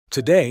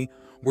Today,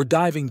 we're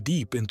diving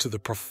deep into the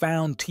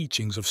profound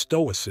teachings of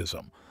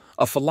Stoicism,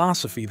 a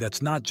philosophy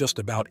that's not just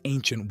about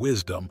ancient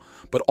wisdom,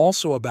 but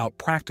also about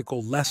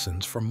practical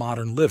lessons for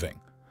modern living.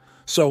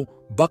 So,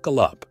 buckle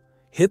up,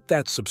 hit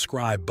that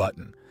subscribe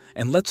button,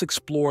 and let's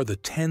explore the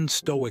 10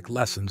 Stoic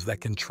lessons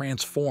that can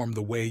transform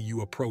the way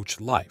you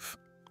approach life.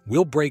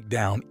 We'll break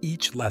down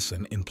each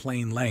lesson in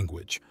plain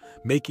language,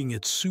 making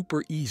it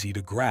super easy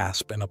to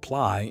grasp and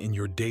apply in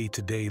your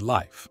day-to-day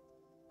life.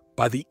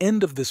 By the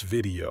end of this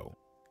video,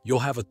 you'll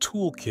have a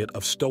toolkit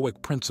of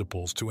Stoic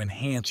principles to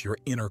enhance your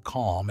inner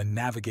calm and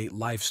navigate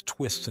life's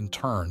twists and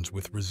turns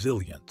with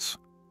resilience.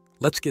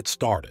 Let's get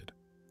started.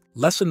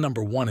 Lesson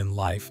number 1 in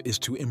life is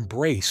to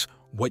embrace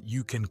what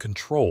you can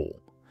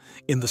control.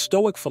 In the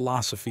Stoic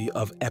philosophy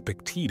of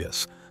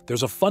Epictetus,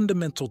 there's a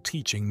fundamental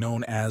teaching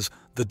known as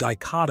the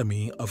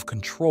dichotomy of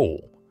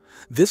control.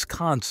 This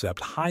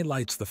concept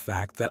highlights the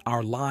fact that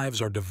our lives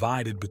are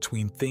divided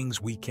between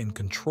things we can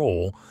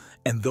control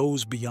and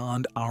those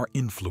beyond our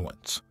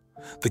influence.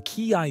 The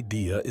key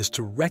idea is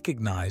to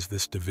recognize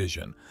this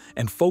division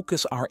and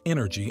focus our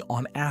energy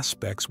on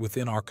aspects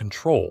within our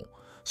control,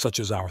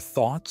 such as our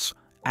thoughts,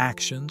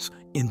 actions,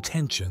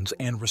 intentions,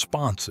 and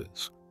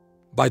responses.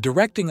 By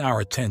directing our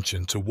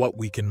attention to what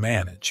we can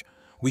manage,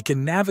 we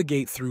can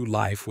navigate through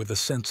life with a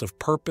sense of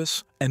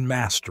purpose and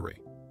mastery.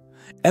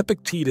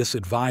 Epictetus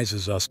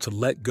advises us to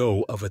let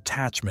go of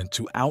attachment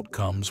to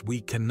outcomes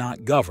we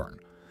cannot govern.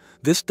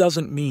 This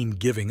doesn't mean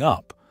giving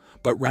up,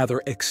 but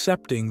rather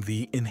accepting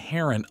the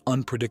inherent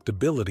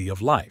unpredictability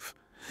of life.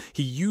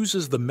 He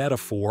uses the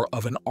metaphor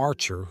of an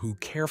archer who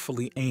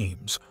carefully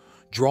aims,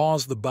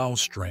 draws the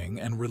bowstring,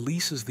 and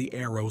releases the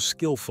arrow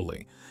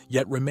skillfully,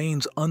 yet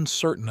remains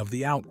uncertain of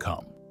the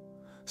outcome.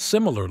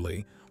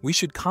 Similarly, we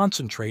should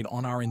concentrate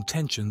on our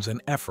intentions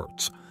and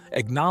efforts,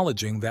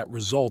 acknowledging that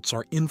results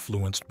are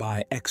influenced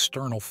by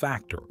external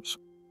factors.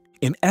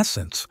 In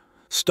essence,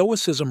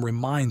 Stoicism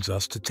reminds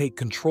us to take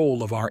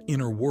control of our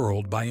inner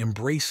world by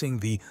embracing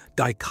the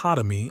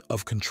dichotomy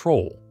of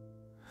control.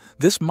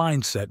 This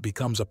mindset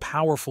becomes a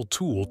powerful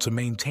tool to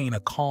maintain a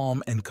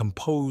calm and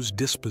composed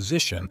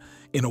disposition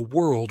in a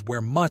world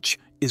where much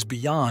is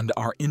beyond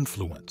our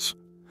influence.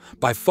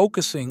 By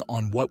focusing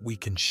on what we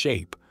can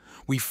shape,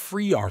 we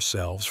free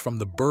ourselves from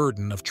the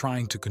burden of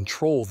trying to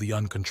control the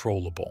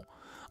uncontrollable,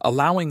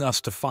 allowing us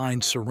to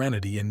find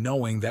serenity in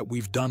knowing that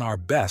we've done our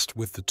best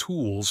with the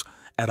tools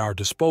at our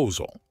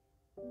disposal.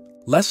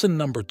 Lesson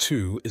number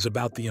 2 is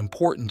about the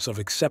importance of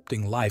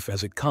accepting life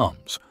as it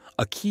comes,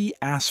 a key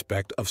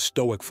aspect of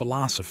Stoic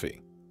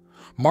philosophy.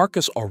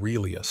 Marcus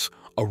Aurelius,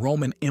 a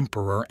Roman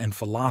emperor and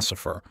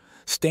philosopher,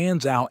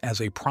 stands out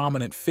as a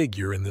prominent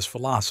figure in this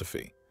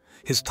philosophy.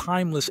 His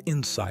timeless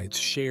insights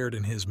shared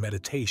in his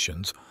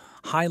meditations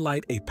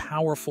highlight a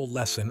powerful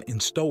lesson in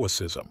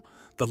Stoicism,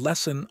 the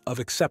lesson of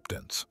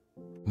acceptance.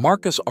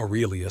 Marcus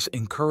Aurelius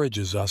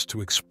encourages us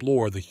to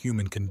explore the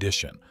human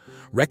condition,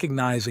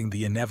 recognizing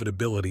the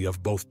inevitability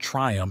of both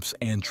triumphs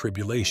and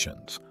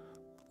tribulations.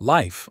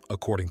 Life,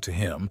 according to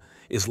him,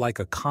 is like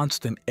a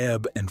constant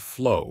ebb and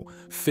flow,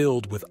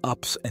 filled with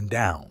ups and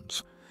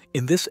downs.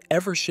 In this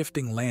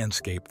ever-shifting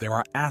landscape, there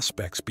are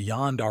aspects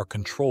beyond our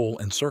control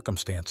and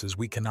circumstances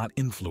we cannot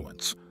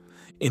influence.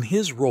 In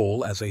his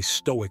role as a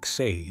Stoic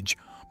sage,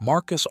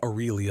 Marcus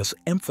Aurelius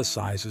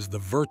emphasizes the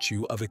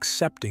virtue of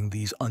accepting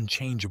these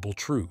unchangeable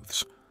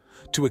truths.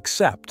 To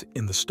accept,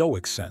 in the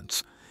Stoic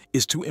sense,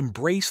 is to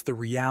embrace the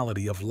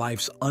reality of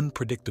life's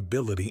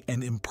unpredictability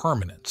and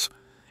impermanence.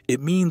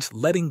 It means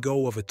letting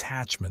go of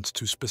attachments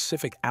to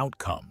specific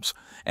outcomes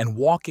and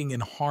walking in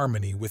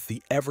harmony with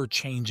the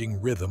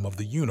ever-changing rhythm of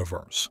the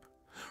universe.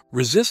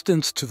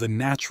 Resistance to the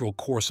natural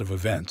course of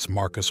events,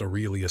 Marcus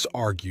Aurelius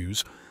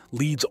argues,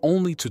 leads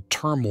only to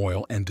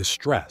turmoil and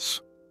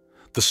distress.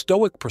 The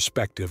Stoic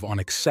perspective on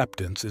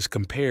acceptance is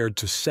compared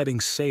to setting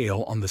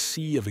sail on the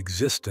sea of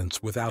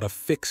existence without a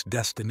fixed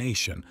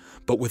destination,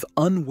 but with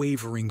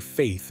unwavering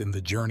faith in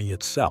the journey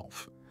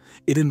itself.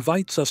 It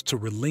invites us to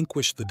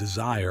relinquish the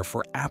desire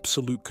for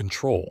absolute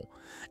control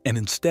and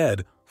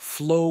instead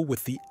flow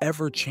with the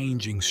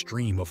ever-changing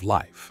stream of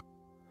life.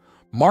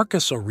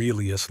 Marcus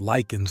Aurelius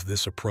likens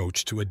this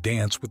approach to a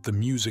dance with the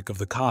music of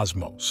the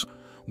cosmos,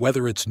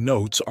 whether its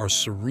notes are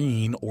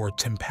serene or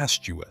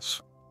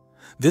tempestuous.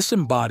 This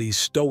embodies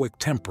Stoic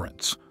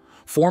temperance,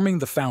 forming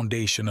the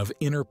foundation of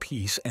inner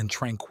peace and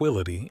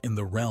tranquility in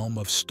the realm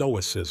of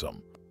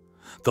Stoicism.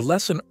 The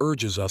lesson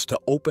urges us to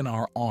open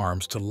our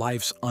arms to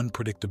life's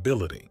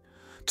unpredictability,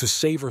 to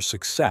savor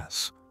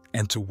success,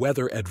 and to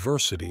weather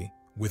adversity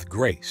with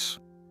grace.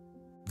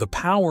 The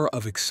power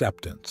of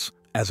acceptance,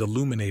 as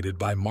illuminated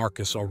by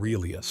Marcus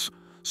Aurelius,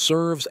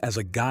 serves as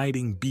a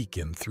guiding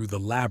beacon through the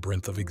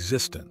labyrinth of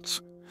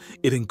existence.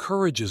 It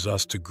encourages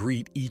us to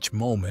greet each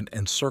moment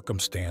and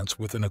circumstance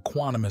with an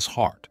equanimous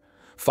heart,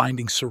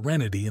 finding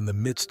serenity in the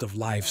midst of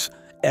life's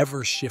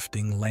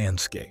ever-shifting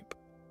landscape.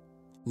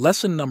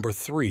 Lesson number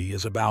 3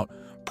 is about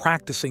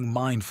practicing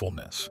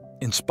mindfulness,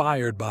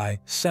 inspired by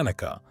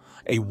Seneca,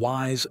 a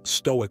wise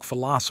Stoic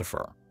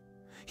philosopher.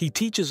 He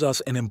teaches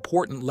us an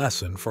important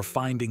lesson for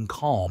finding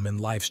calm in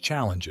life's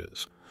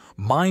challenges.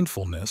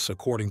 Mindfulness,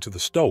 according to the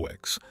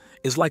Stoics,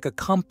 is like a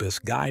compass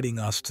guiding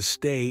us to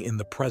stay in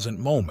the present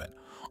moment,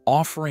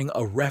 offering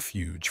a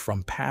refuge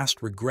from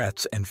past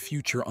regrets and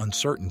future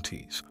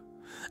uncertainties.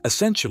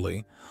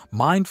 Essentially,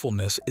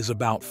 mindfulness is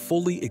about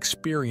fully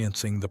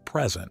experiencing the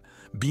present,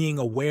 being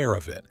aware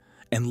of it,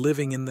 and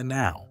living in the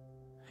now.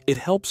 It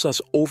helps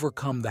us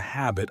overcome the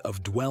habit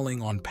of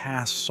dwelling on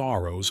past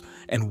sorrows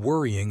and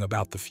worrying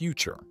about the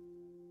future.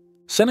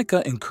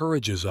 Seneca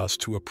encourages us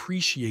to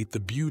appreciate the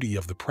beauty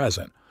of the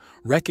present,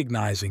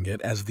 recognizing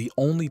it as the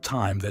only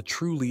time that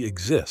truly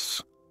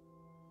exists.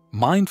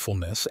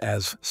 Mindfulness,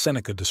 as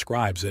Seneca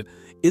describes it,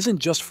 isn't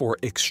just for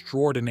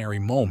extraordinary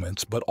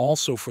moments, but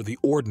also for the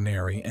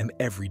ordinary and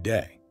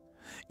everyday.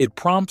 It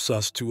prompts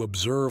us to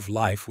observe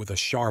life with a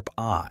sharp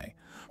eye,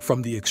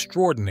 from the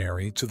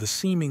extraordinary to the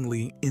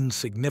seemingly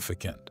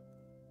insignificant.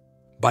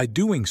 By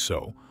doing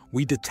so,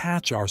 we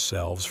detach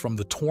ourselves from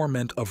the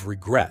torment of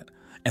regret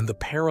and the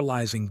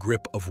paralyzing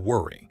grip of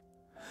worry.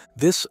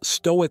 This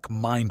Stoic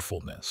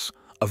mindfulness,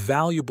 a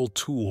valuable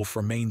tool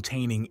for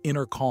maintaining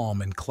inner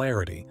calm and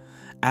clarity,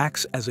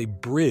 acts as a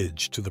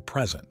bridge to the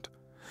present.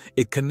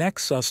 It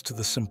connects us to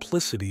the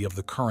simplicity of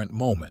the current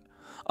moment,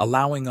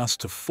 allowing us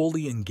to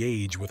fully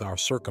engage with our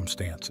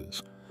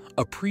circumstances,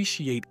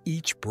 appreciate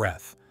each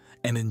breath,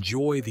 and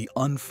enjoy the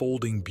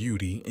unfolding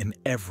beauty in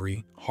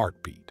every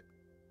heartbeat.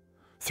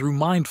 Through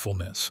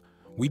mindfulness,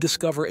 we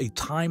discover a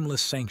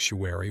timeless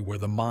sanctuary where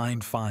the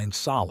mind finds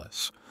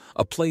solace,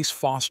 a place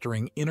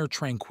fostering inner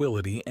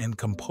tranquility and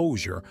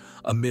composure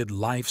amid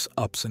life's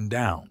ups and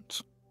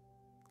downs.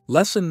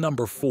 Lesson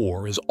number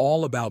 4 is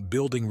all about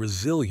building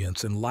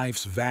resilience in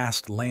life's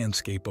vast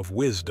landscape of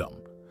wisdom.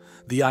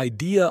 The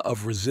idea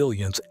of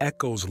resilience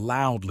echoes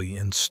loudly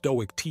in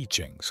Stoic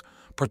teachings,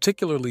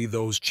 particularly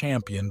those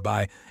championed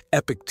by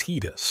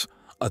Epictetus,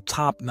 a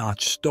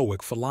top-notch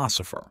Stoic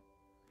philosopher.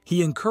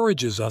 He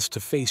encourages us to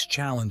face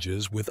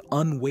challenges with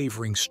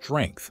unwavering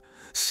strength,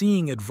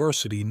 seeing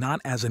adversity not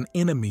as an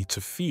enemy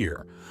to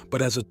fear,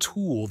 but as a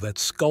tool that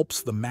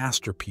sculpts the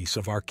masterpiece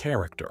of our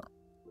character.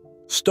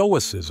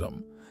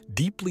 Stoicism,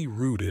 deeply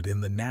rooted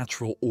in the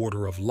natural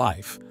order of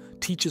life,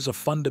 teaches a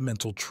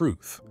fundamental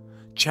truth: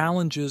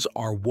 challenges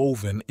are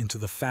woven into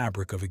the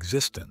fabric of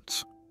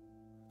existence.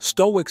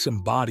 Stoics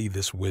embody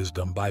this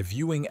wisdom by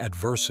viewing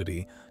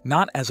adversity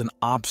not as an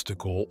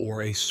obstacle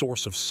or a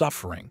source of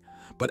suffering,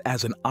 but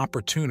as an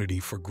opportunity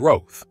for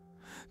growth.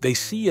 They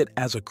see it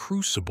as a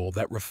crucible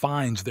that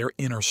refines their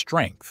inner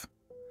strength.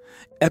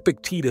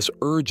 Epictetus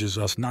urges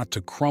us not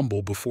to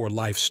crumble before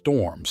life's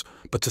storms,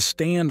 but to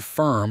stand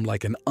firm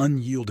like an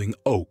unyielding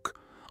oak,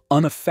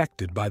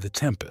 unaffected by the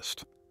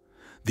tempest.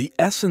 The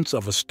essence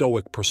of a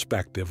Stoic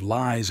perspective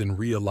lies in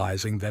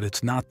realizing that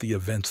it's not the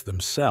events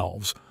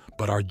themselves,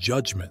 but our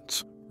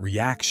judgments,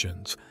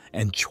 reactions,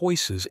 and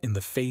choices in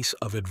the face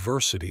of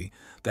adversity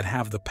that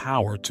have the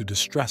power to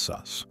distress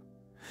us.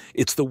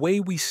 It's the way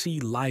we see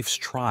life's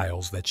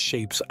trials that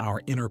shapes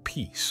our inner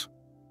peace.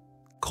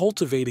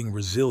 Cultivating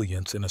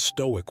resilience in a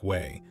Stoic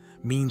way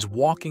means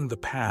walking the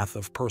path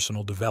of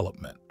personal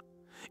development.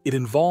 It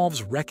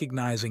involves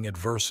recognizing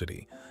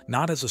adversity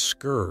not as a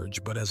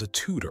scourge but as a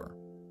tutor.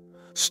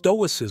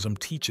 Stoicism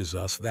teaches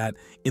us that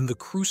in the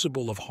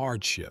crucible of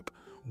hardship,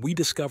 we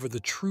discover the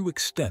true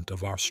extent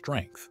of our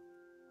strength.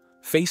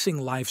 Facing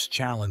life's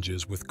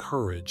challenges with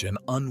courage and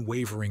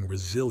unwavering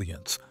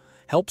resilience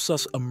helps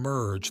us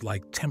emerge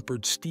like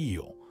tempered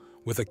steel,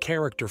 with a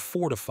character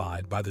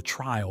fortified by the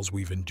trials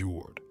we've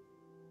endured.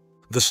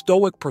 The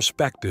Stoic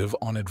perspective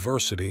on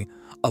adversity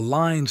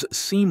aligns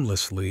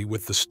seamlessly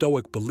with the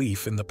Stoic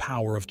belief in the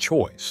power of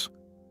choice.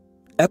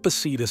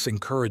 Epictetus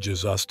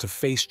encourages us to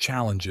face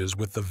challenges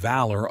with the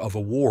valor of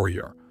a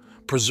warrior,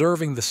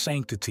 preserving the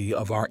sanctity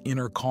of our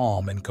inner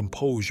calm and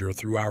composure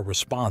through our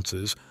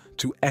responses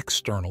to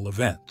external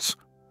events.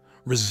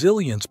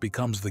 Resilience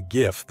becomes the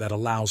gift that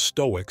allows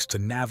Stoics to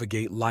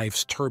navigate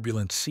life's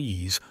turbulent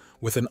seas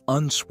with an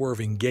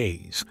unswerving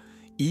gaze,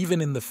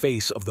 even in the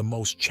face of the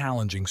most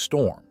challenging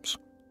storms.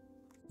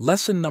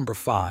 Lesson number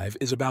 5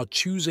 is about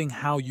choosing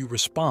how you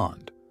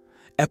respond.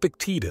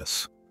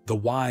 Epictetus, the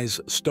wise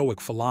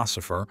Stoic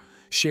philosopher,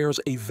 shares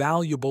a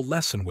valuable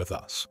lesson with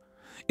us.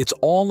 It's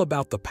all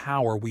about the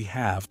power we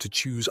have to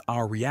choose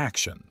our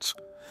reactions.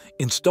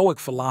 In Stoic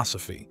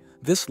philosophy,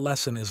 this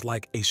lesson is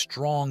like a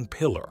strong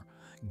pillar,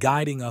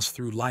 guiding us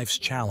through life's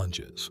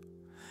challenges.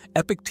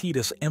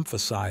 Epictetus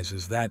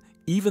emphasizes that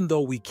even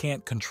though we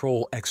can't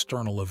control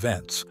external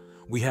events,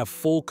 we have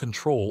full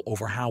control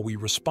over how we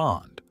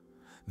respond.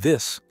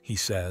 This, he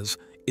says,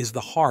 is the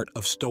heart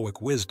of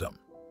Stoic wisdom.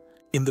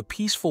 In the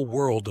peaceful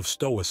world of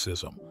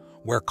Stoicism,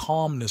 where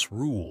calmness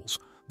rules,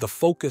 the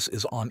focus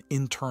is on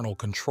internal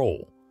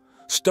control.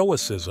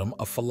 Stoicism,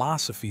 a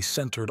philosophy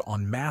centered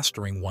on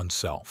mastering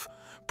oneself,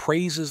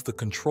 praises the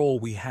control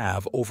we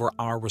have over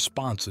our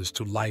responses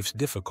to life's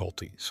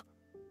difficulties.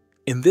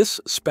 In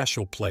this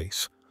special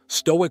place,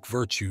 Stoic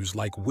virtues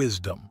like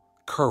wisdom,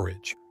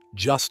 courage,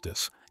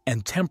 justice,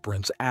 and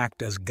temperance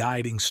act as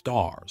guiding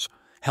stars,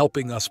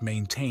 helping us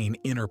maintain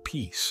inner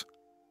peace.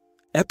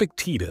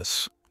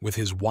 Epictetus, with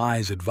his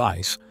wise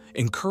advice,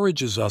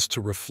 encourages us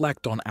to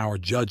reflect on our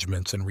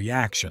judgments and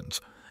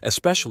reactions,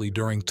 especially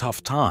during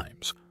tough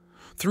times.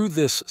 Through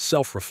this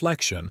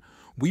self-reflection,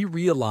 we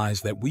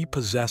realize that we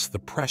possess the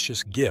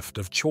precious gift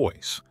of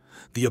choice,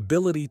 the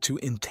ability to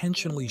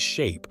intentionally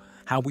shape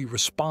how we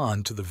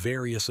respond to the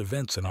various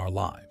events in our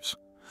lives.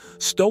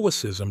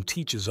 Stoicism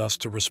teaches us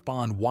to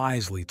respond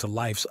wisely to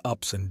life's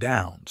ups and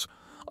downs,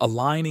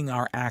 aligning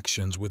our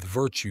actions with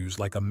virtues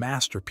like a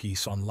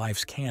masterpiece on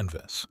life's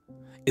canvas.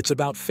 It's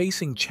about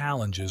facing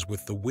challenges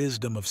with the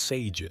wisdom of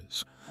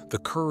sages, the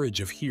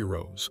courage of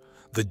heroes,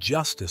 the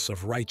justice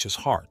of righteous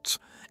hearts,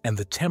 and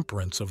the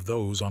temperance of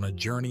those on a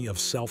journey of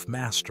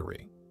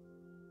self-mastery.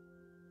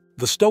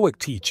 The Stoic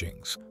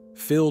teachings,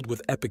 filled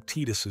with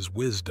Epictetus's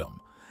wisdom,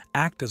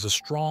 act as a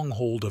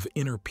stronghold of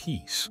inner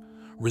peace,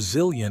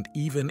 resilient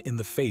even in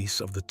the face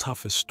of the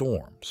toughest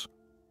storms.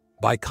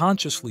 By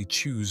consciously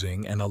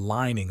choosing and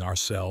aligning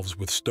ourselves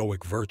with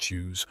Stoic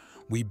virtues,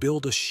 we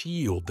build a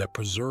shield that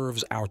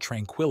preserves our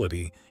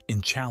tranquility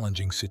in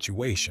challenging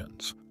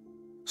situations.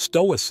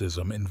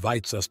 Stoicism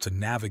invites us to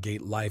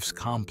navigate life's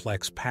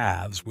complex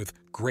paths with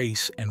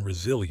grace and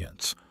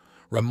resilience,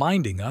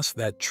 reminding us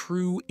that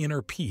true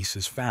inner peace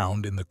is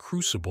found in the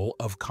crucible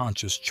of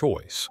conscious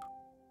choice.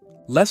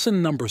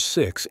 Lesson number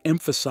 6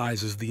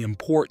 emphasizes the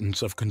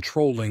importance of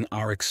controlling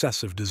our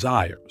excessive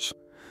desires.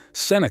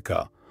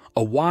 Seneca,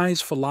 a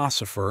wise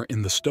philosopher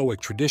in the Stoic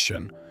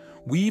tradition,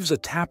 weaves a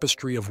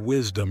tapestry of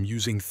wisdom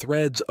using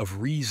threads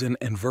of reason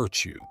and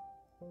virtue.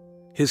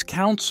 His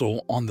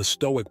counsel on the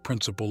Stoic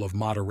principle of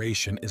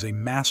moderation is a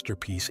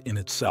masterpiece in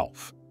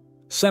itself.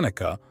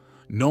 Seneca,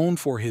 known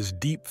for his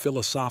deep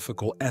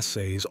philosophical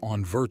essays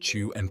on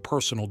virtue and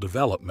personal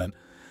development,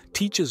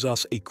 teaches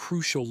us a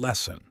crucial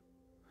lesson.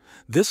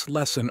 This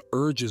lesson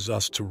urges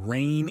us to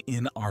rein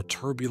in our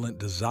turbulent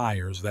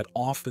desires that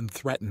often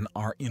threaten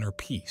our inner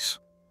peace.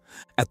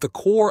 At the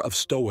core of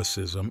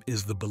Stoicism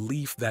is the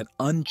belief that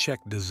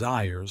unchecked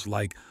desires,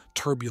 like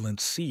turbulent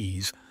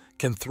seas,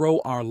 can throw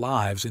our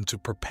lives into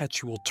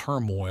perpetual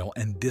turmoil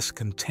and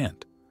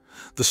discontent.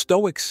 The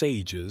Stoic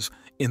sages,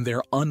 in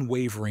their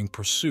unwavering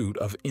pursuit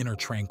of inner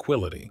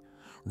tranquility,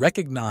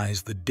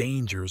 recognize the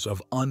dangers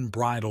of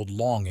unbridled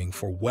longing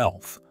for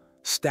wealth,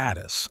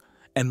 status,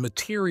 and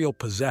material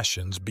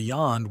possessions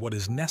beyond what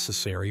is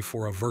necessary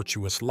for a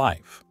virtuous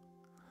life.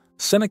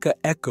 Seneca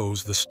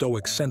echoes the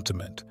Stoic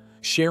sentiment,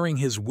 sharing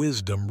his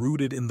wisdom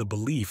rooted in the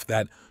belief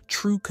that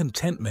true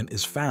contentment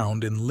is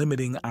found in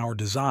limiting our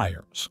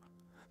desires.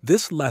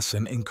 This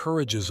lesson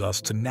encourages us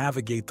to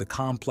navigate the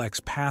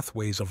complex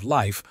pathways of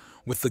life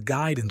with the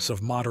guidance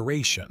of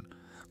moderation,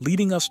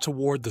 leading us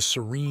toward the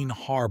serene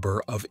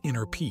harbor of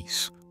inner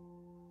peace.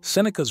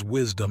 Seneca's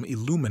wisdom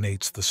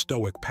illuminates the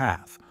Stoic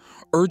path,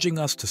 urging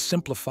us to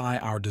simplify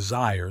our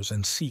desires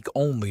and seek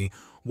only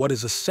what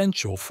is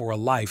essential for a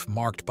life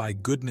marked by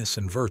goodness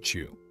and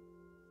virtue.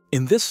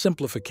 In this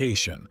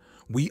simplification,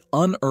 we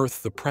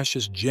unearth the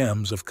precious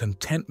gems of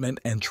contentment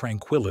and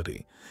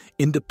tranquility,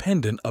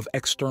 independent of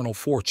external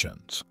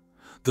fortunes.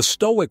 The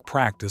Stoic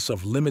practice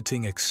of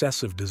limiting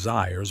excessive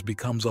desires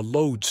becomes a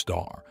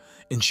lodestar,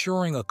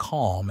 ensuring a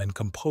calm and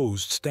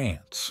composed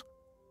stance.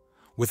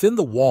 Within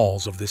the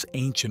walls of this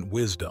ancient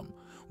wisdom,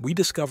 we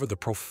discover the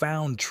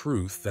profound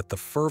truth that the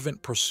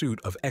fervent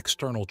pursuit of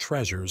external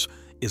treasures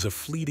is a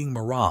fleeting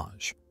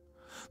mirage.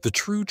 The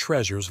true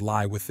treasures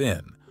lie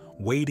within,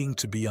 waiting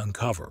to be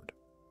uncovered.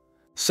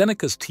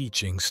 Seneca's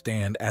teachings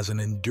stand as an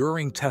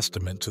enduring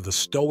testament to the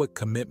Stoic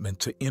commitment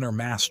to inner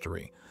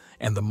mastery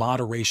and the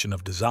moderation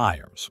of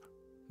desires.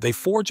 They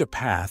forge a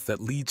path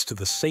that leads to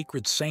the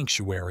sacred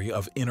sanctuary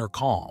of inner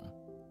calm.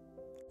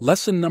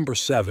 Lesson number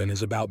 7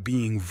 is about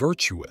being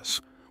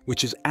virtuous,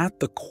 which is at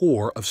the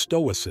core of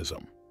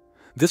Stoicism.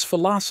 This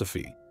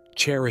philosophy,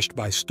 cherished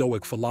by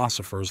Stoic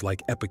philosophers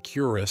like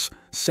Epictetus,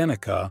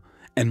 Seneca,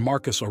 and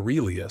Marcus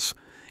Aurelius,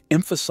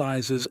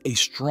 emphasizes a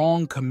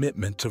strong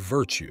commitment to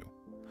virtue.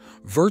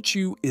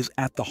 Virtue is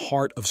at the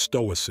heart of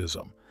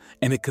Stoicism,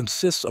 and it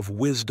consists of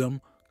wisdom,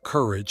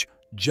 courage,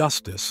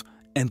 justice,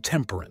 and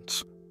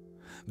temperance.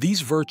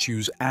 These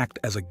virtues act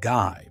as a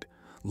guide,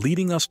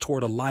 leading us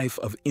toward a life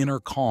of inner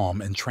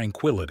calm and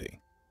tranquility.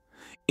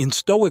 In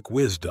Stoic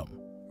wisdom,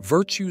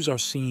 virtues are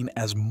seen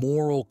as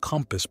moral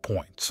compass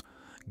points,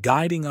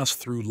 guiding us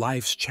through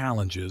life's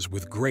challenges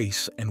with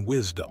grace and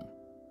wisdom.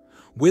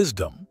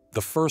 Wisdom,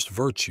 the first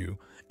virtue,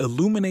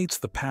 illuminates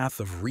the path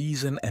of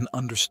reason and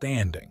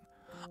understanding,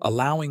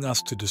 allowing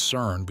us to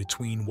discern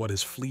between what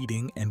is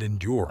fleeting and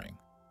enduring.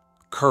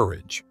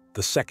 Courage,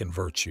 the second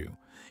virtue,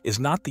 is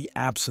not the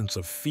absence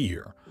of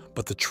fear,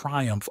 but the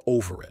triumph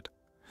over it.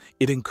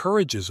 It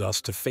encourages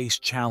us to face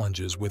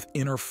challenges with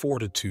inner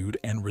fortitude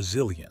and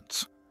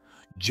resilience.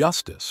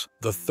 Justice,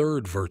 the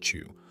third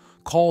virtue,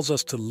 calls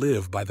us to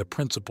live by the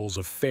principles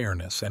of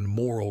fairness and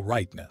moral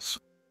rightness.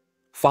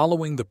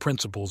 Following the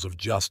principles of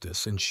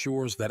justice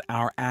ensures that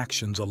our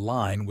actions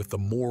align with the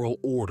moral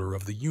order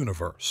of the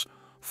universe,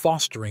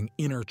 fostering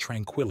inner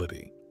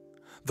tranquility.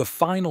 The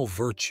final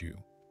virtue,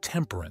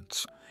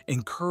 temperance,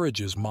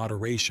 encourages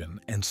moderation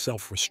and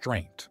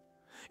self-restraint.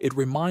 It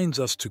reminds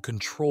us to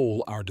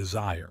control our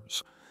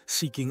desires,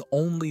 seeking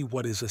only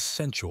what is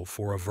essential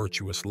for a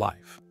virtuous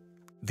life.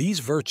 These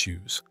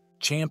virtues,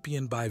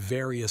 championed by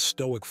various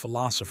Stoic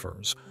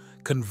philosophers,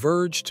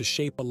 converge to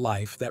shape a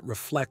life that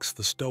reflects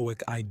the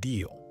Stoic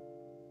ideal.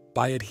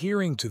 By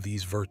adhering to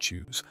these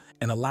virtues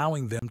and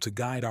allowing them to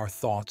guide our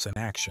thoughts and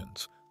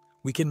actions,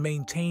 we can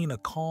maintain a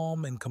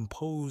calm and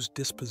composed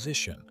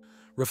disposition,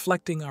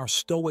 reflecting our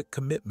Stoic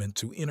commitment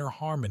to inner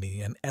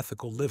harmony and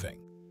ethical living.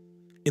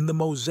 In the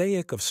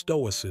mosaic of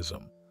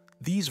Stoicism,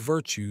 these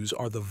virtues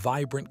are the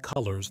vibrant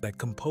colors that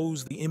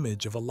compose the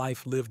image of a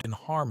life lived in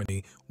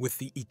harmony with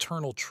the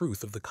eternal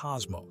truth of the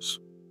cosmos.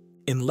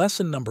 In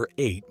lesson number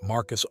 8,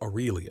 Marcus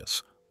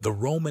Aurelius, the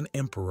Roman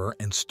emperor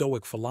and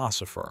Stoic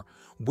philosopher,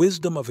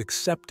 wisdom of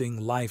accepting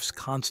life's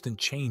constant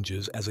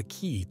changes as a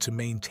key to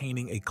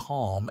maintaining a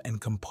calm and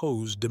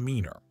composed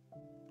demeanor.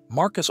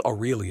 Marcus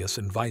Aurelius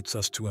invites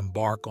us to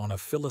embark on a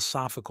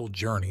philosophical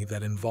journey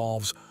that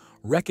involves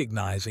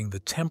recognizing the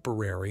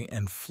temporary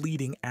and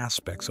fleeting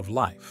aspects of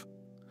life.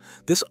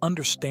 This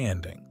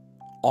understanding,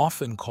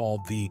 often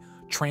called the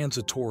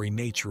transitory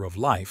nature of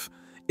life,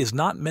 is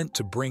not meant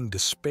to bring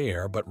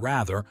despair, but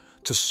rather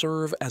to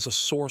serve as a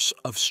source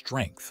of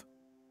strength.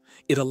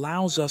 It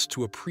allows us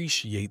to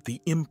appreciate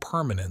the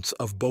impermanence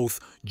of both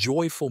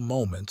joyful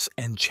moments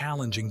and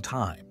challenging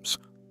times.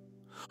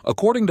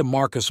 According to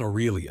Marcus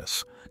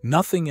Aurelius,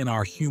 nothing in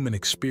our human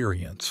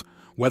experience,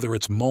 whether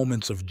it's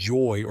moments of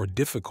joy or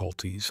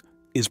difficulties,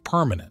 is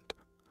permanent.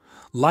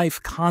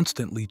 Life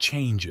constantly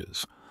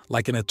changes,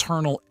 like an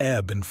eternal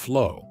ebb and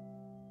flow.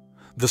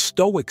 The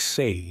Stoic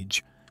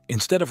sage,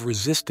 instead of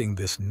resisting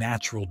this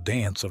natural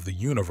dance of the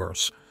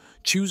universe,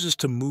 chooses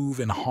to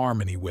move in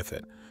harmony with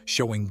it,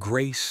 showing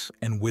grace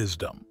and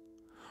wisdom.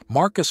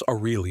 Marcus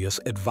Aurelius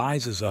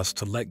advises us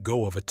to let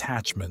go of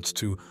attachments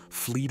to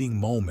fleeting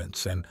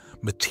moments and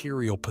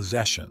material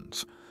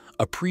possessions,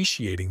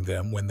 appreciating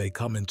them when they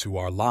come into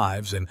our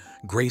lives and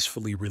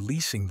gracefully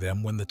releasing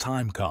them when the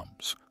time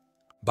comes.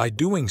 By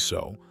doing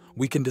so,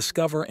 we can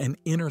discover an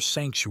inner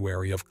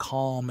sanctuary of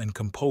calm and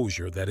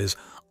composure that is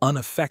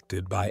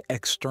unaffected by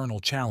external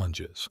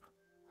challenges.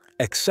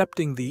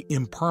 Accepting the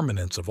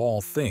impermanence of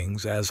all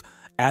things, as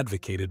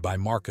advocated by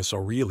Marcus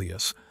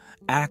Aurelius,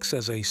 acts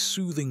as a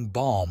soothing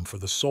balm for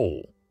the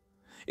soul.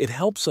 It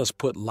helps us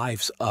put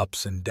life's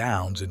ups and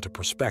downs into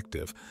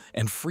perspective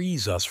and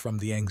frees us from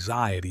the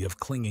anxiety of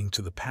clinging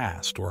to the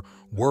past or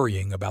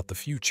worrying about the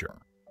future.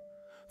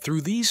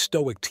 Through these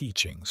Stoic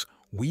teachings,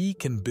 we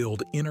can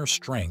build inner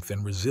strength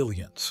and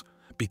resilience,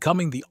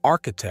 becoming the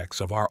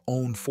architects of our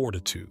own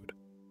fortitude.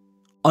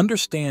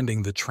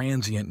 Understanding the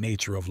transient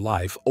nature of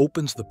life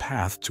opens the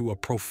path to a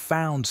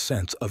profound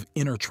sense of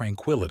inner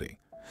tranquility.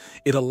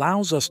 It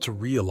allows us to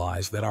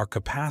realize that our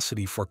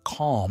capacity for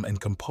calm and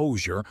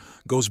composure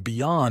goes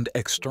beyond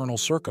external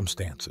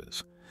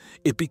circumstances.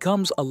 It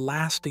becomes a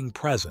lasting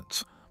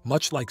presence,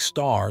 much like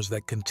stars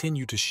that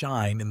continue to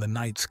shine in the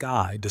night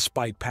sky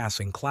despite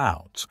passing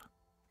clouds.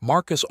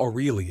 Marcus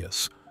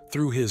Aurelius,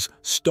 through his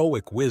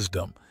Stoic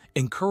wisdom,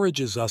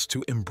 encourages us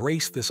to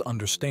embrace this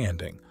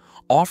understanding,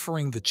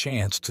 offering the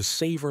chance to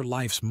savor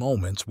life's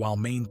moments while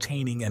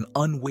maintaining an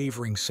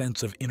unwavering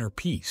sense of inner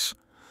peace.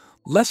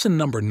 Lesson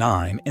number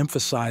 9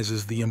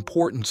 emphasizes the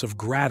importance of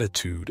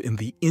gratitude in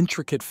the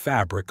intricate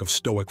fabric of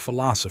Stoic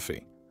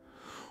philosophy.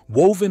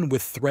 Woven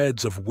with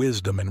threads of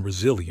wisdom and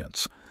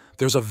resilience,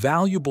 there's a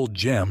valuable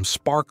gem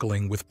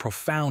sparkling with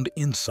profound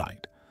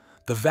insight: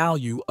 the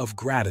value of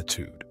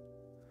gratitude.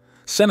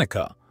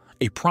 Seneca,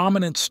 a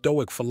prominent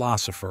Stoic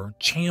philosopher,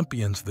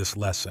 champions this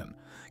lesson,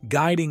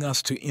 guiding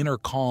us to inner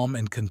calm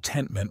and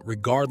contentment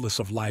regardless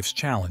of life's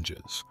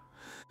challenges.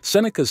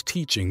 Seneca's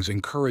teachings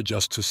encourage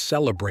us to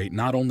celebrate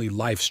not only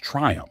life's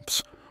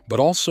triumphs, but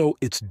also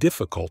its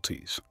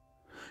difficulties.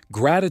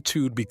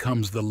 Gratitude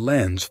becomes the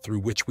lens through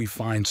which we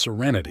find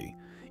serenity,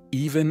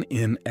 even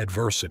in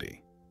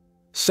adversity.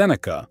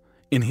 Seneca,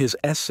 in his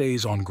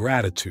essays on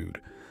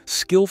gratitude,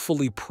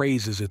 skillfully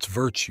praises its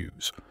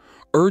virtues,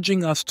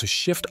 urging us to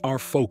shift our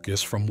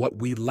focus from what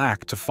we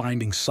lack to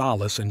finding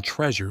solace and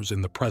treasures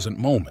in the present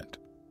moment.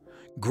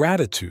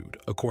 Gratitude,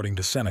 according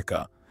to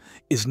Seneca,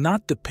 is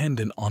not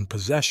dependent on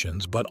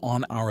possessions but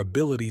on our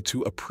ability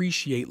to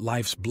appreciate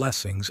life's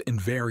blessings in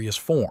various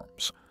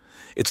forms.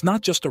 It's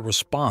not just a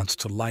response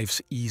to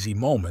life's easy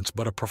moments,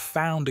 but a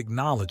profound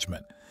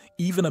acknowledgement,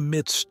 even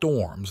amidst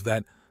storms,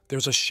 that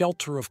there's a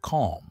shelter of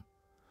calm.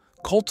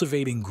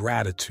 Cultivating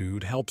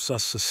gratitude helps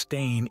us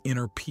sustain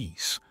inner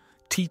peace,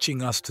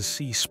 teaching us to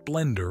see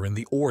splendor in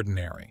the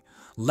ordinary,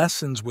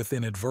 lessons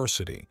within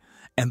adversity,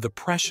 and the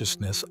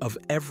preciousness of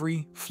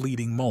every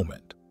fleeting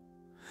moment.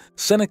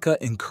 Seneca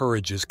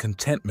encourages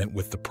contentment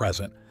with the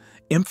present,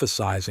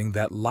 emphasizing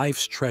that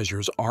life's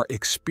treasures are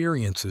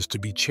experiences to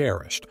be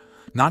cherished,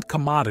 not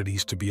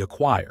commodities to be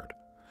acquired.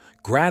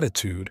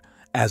 Gratitude,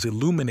 as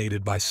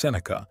illuminated by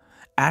Seneca,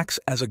 acts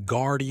as a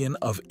guardian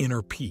of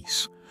inner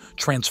peace,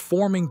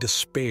 transforming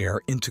despair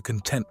into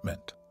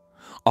contentment.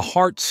 A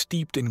heart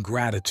steeped in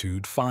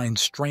gratitude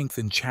finds strength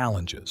in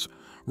challenges,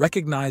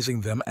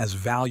 recognizing them as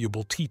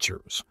valuable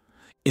teachers.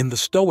 In the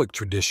Stoic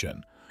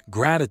tradition,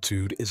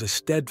 Gratitude is a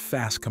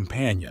steadfast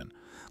companion,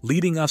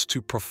 leading us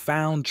to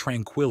profound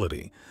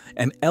tranquility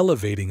and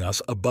elevating us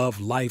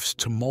above life's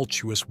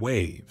tumultuous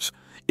waves.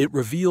 It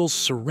reveals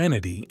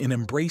serenity in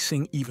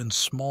embracing even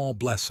small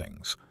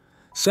blessings.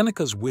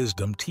 Seneca's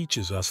wisdom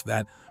teaches us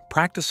that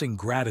practicing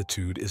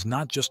gratitude is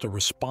not just a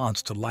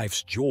response to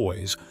life's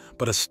joys,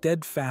 but a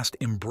steadfast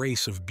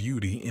embrace of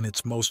beauty in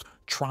its most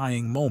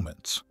trying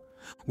moments.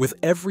 With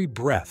every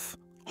breath,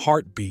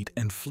 heartbeat,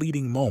 and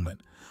fleeting moment,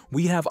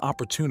 we have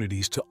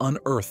opportunities to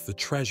unearth the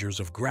treasures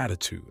of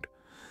gratitude.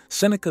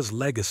 Seneca's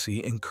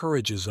legacy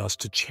encourages us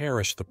to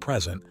cherish the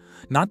present,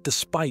 not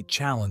despite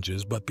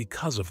challenges but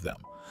because of them,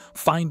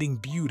 finding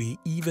beauty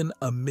even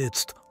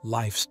amidst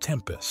life's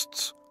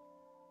tempests.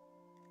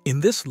 In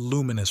this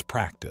luminous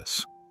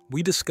practice,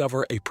 we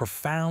discover a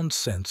profound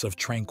sense of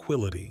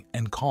tranquility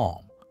and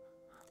calm.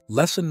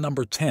 Lesson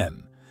number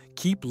 10.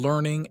 Keep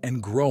learning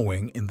and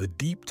growing in the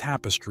deep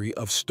tapestry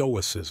of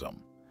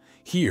Stoicism.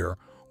 Here,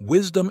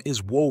 wisdom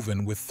is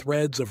woven with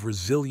threads of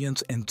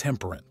resilience and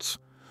temperance.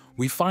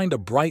 We find a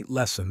bright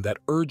lesson that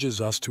urges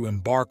us to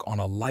embark on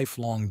a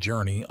lifelong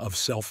journey of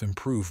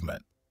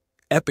self-improvement.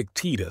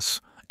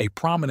 Epictetus, a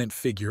prominent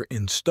figure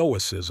in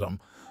Stoicism,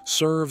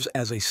 serves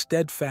as a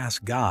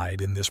steadfast guide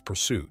in this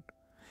pursuit.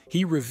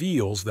 He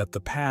reveals that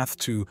the path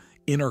to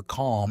inner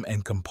calm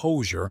and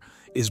composure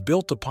is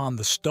built upon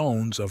the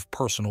stones of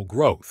personal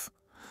growth.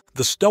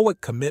 The Stoic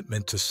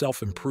commitment to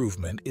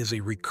self-improvement is a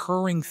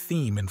recurring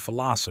theme in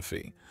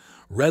philosophy,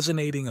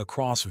 resonating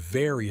across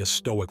various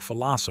Stoic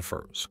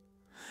philosophers.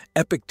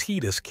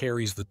 Epictetus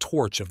carries the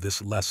torch of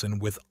this lesson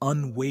with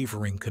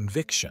unwavering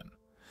conviction.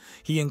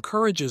 He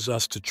encourages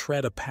us to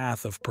tread a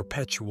path of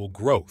perpetual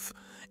growth,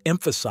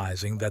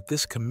 emphasizing that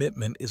this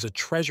commitment is a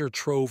treasure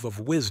trove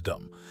of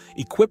wisdom,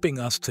 equipping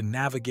us to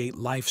navigate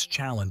life's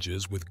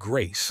challenges with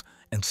grace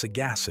and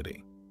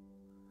sagacity.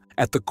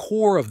 At the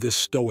core of this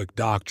Stoic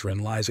doctrine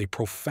lies a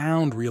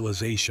profound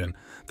realization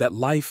that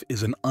life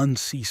is an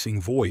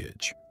unceasing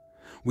voyage.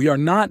 We are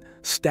not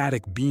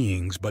static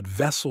beings but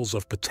vessels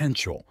of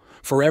potential,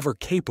 forever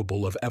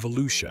capable of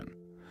evolution.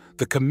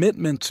 The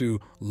commitment to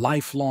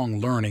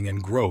lifelong learning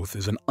and growth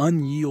is an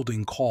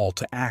unyielding call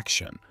to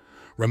action,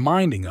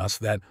 reminding us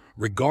that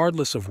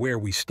regardless of where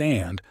we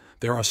stand,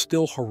 there are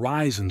still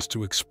horizons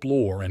to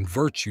explore and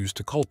virtues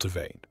to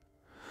cultivate.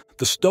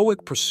 The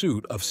Stoic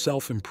pursuit of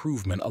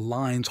self-improvement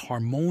aligns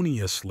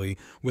harmoniously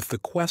with the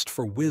quest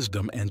for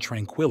wisdom and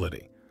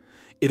tranquility.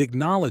 It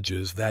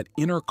acknowledges that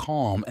inner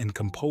calm and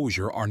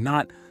composure are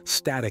not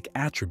static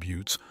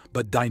attributes,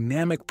 but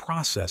dynamic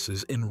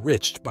processes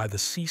enriched by the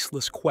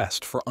ceaseless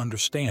quest for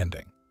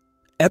understanding.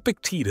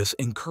 Epictetus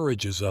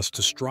encourages us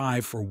to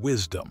strive for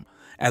wisdom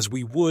as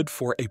we would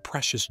for a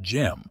precious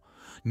gem,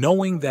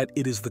 knowing that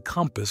it is the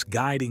compass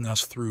guiding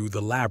us through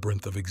the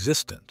labyrinth of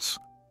existence.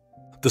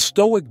 The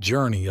Stoic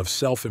journey of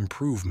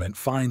self-improvement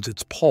finds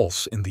its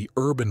pulse in the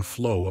urban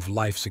flow of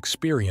life's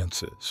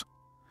experiences.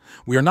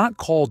 We are not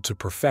called to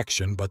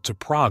perfection but to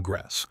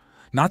progress,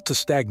 not to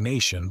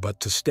stagnation but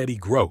to steady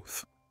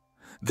growth.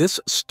 This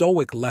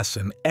Stoic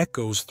lesson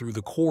echoes through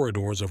the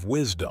corridors of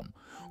wisdom,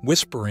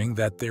 whispering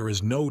that there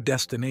is no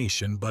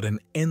destination but an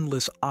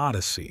endless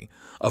odyssey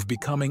of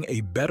becoming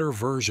a better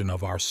version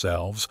of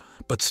ourselves,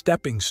 but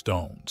stepping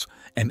stones,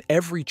 and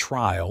every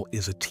trial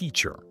is a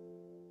teacher.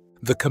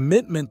 The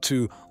commitment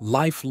to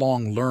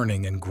lifelong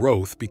learning and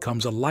growth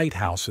becomes a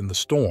lighthouse in the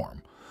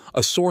storm,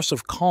 a source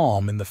of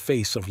calm in the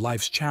face of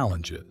life's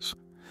challenges.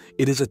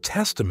 It is a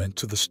testament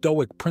to the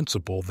Stoic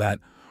principle that,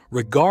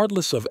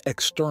 regardless of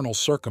external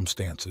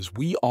circumstances,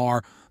 we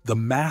are the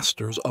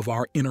masters of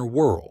our inner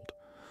world.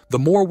 The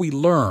more we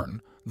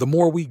learn, the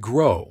more we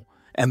grow,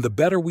 and the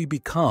better we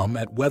become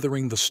at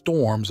weathering the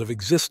storms of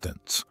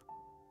existence.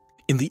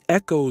 In the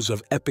echoes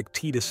of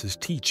Epictetus's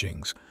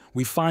teachings,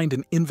 we find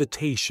an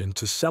invitation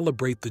to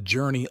celebrate the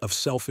journey of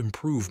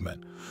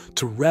self-improvement,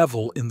 to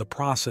revel in the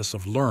process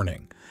of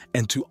learning,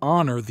 and to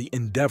honor the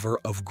endeavor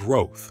of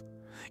growth.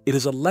 It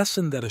is a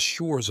lesson that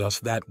assures us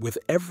that with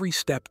every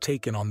step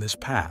taken on this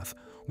path,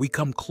 we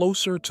come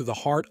closer to the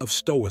heart of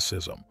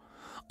Stoicism,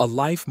 a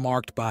life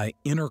marked by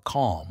inner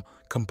calm,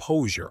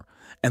 composure,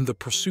 and the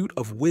pursuit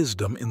of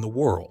wisdom in the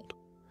world.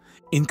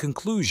 In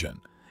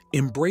conclusion,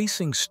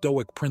 embracing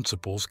Stoic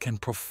principles can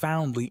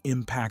profoundly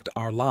impact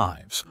our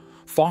lives,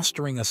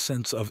 fostering a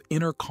sense of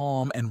inner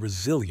calm and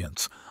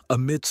resilience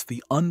amidst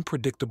the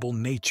unpredictable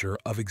nature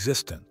of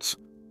existence.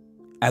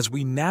 As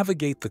we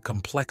navigate the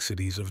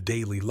complexities of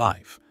daily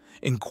life,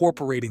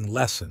 incorporating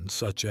lessons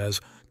such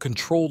as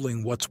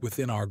controlling what's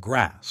within our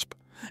grasp,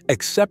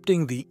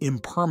 accepting the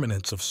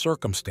impermanence of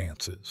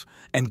circumstances,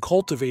 and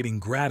cultivating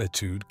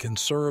gratitude can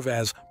serve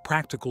as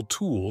practical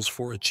tools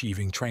for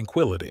achieving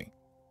tranquility.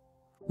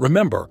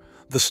 Remember,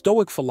 the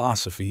Stoic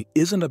philosophy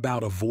isn't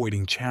about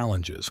avoiding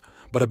challenges,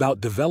 but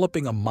about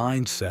developing a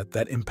mindset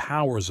that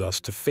empowers us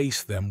to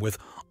face them with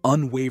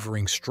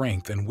unwavering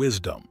strength and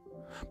wisdom.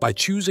 By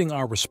choosing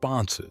our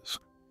responses,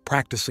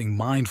 practicing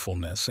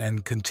mindfulness,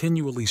 and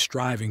continually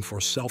striving for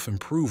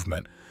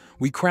self-improvement,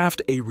 we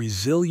craft a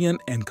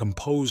resilient and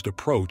composed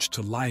approach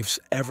to life's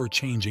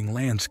ever-changing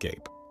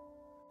landscape.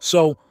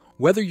 So,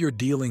 whether you're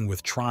dealing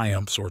with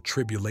triumphs or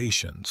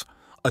tribulations,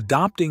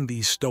 adopting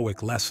these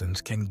Stoic lessons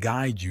can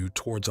guide you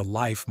towards a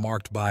life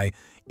marked by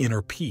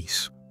inner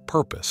peace,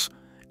 purpose,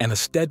 and a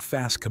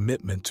steadfast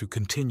commitment to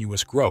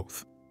continuous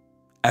growth.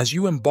 As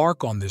you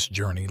embark on this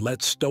journey,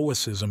 let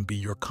Stoicism be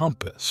your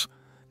compass,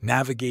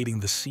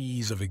 navigating the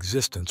seas of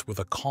existence with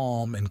a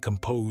calm and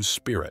composed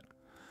spirit.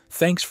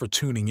 Thanks for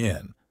tuning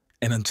in,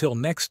 and until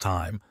next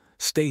time,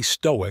 stay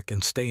stoic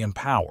and stay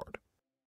empowered.